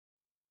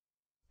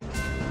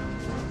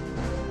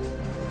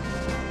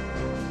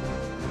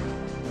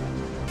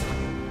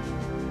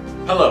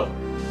Hello,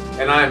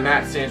 and I am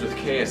Matt Sands with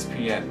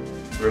KSPN,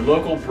 your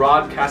local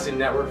broadcasting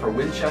network for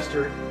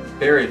Winchester,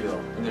 Berryville,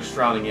 and their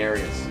surrounding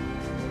areas.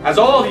 As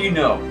all of you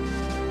know,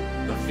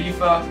 the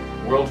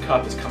FIFA World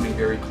Cup is coming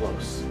very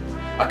close.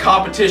 A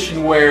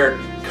competition where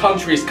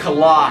countries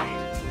collide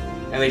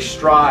and they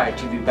strive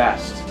to be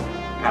best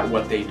at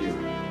what they do.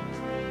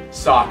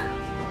 Soccer,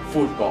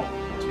 football,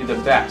 to be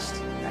the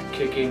best at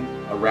kicking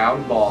a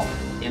round ball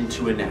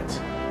into a net.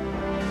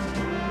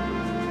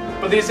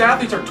 But these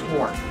athletes are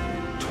torn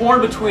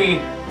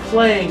between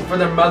playing for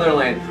their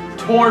motherland,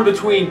 torn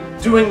between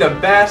doing the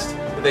best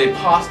that they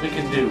possibly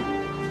can do,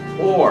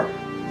 or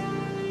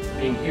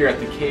being here at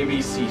the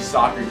KBC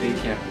Soccer Day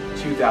Camp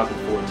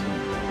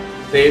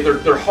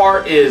 2014. Their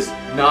heart is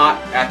not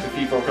at the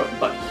FIFA World Cup,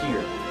 but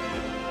here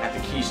at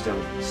the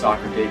Keystone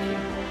Soccer Day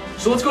Camp.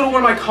 So let's go to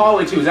one of my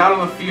colleagues who's out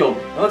on the field,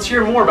 and let's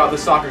hear more about the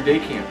Soccer Day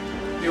Camp.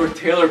 Here with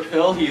Taylor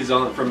Pill, he's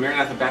from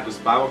Maranatha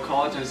Baptist Bible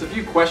College, and there's a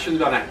few questions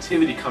about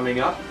activity coming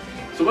up.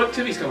 So what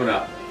activity's coming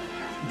up?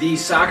 The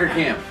soccer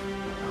camp,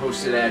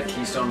 hosted at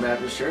Keystone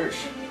Baptist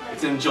Church.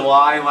 It's in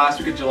July, last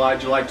week of July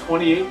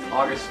 28th,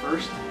 August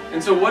 1st.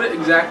 And so what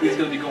exactly is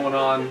going to be going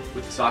on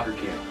with the soccer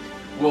camp?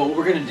 Well, what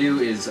we're going to do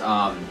is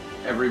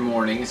every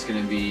morning it's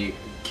going to be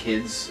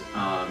kids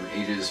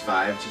ages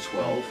 5 to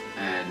 12,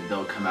 and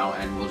they'll come out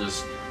and we'll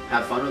just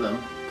have fun with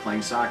them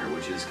playing soccer,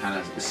 which is kind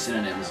of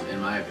synonyms in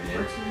my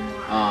opinion.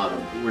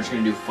 We're just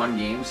going to do fun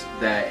games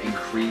that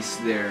increase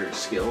their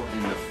skill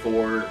in the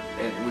four,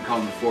 we call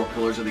them the 4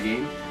 pillars of the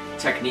game.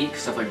 Technique,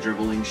 stuff like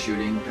dribbling,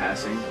 shooting,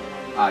 passing.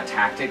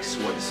 Tactics,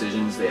 what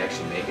decisions they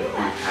actually make, who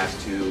you pass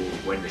to,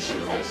 when to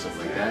shield, stuff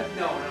like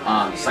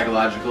that.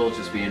 Psychological,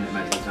 just being a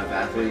mentally tough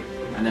athlete.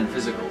 And then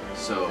physical,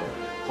 so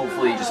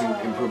hopefully just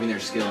improving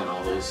their skill in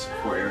all those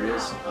 4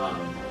 areas.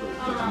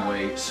 They'll come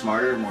away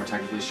smarter, more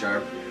technically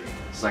sharp,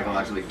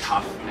 psychologically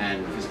tough,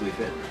 and physically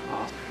fit.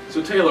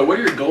 So Taylor, what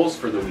are your goals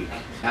for the week?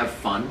 Have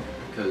fun,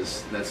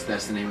 because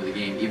that's the name of the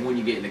game. Even when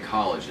you get into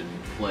college and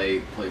play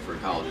for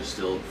college, it's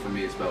still, for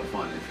me, it's about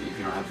fun. If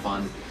you don't have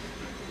fun,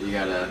 you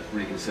gotta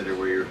reconsider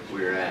where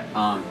you're at.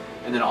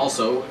 And then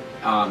also,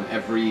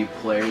 every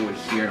player would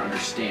hear and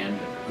understand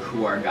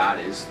who our God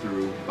is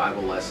through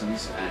Bible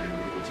lessons and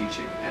biblical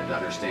teaching, and to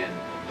understand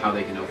how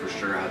they can know for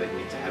sure how they can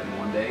get to heaven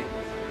one day.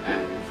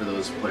 And for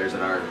those players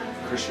that are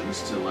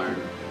Christians, to learn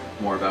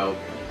more about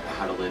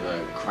how to live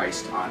a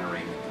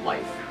Christ-honoring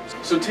life.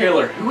 So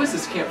Taylor, who is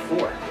this camp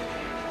for?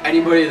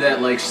 Anybody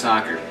that likes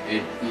soccer.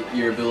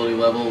 Your ability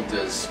level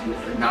does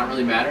not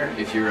really matter.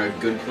 If you're a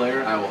good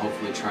player, I will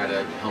hopefully try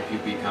to help you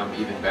become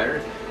even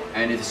better.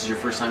 And if this is your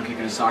first time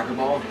kicking a soccer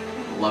ball,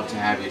 I'd love to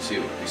have you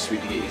too. It'd be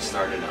sweet to get you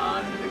started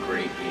on the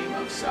great game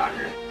of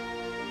soccer.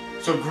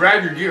 So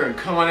grab your gear and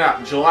come on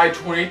out July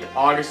 28th,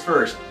 August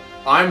 1st.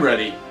 I'm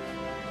ready.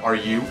 Are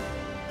you?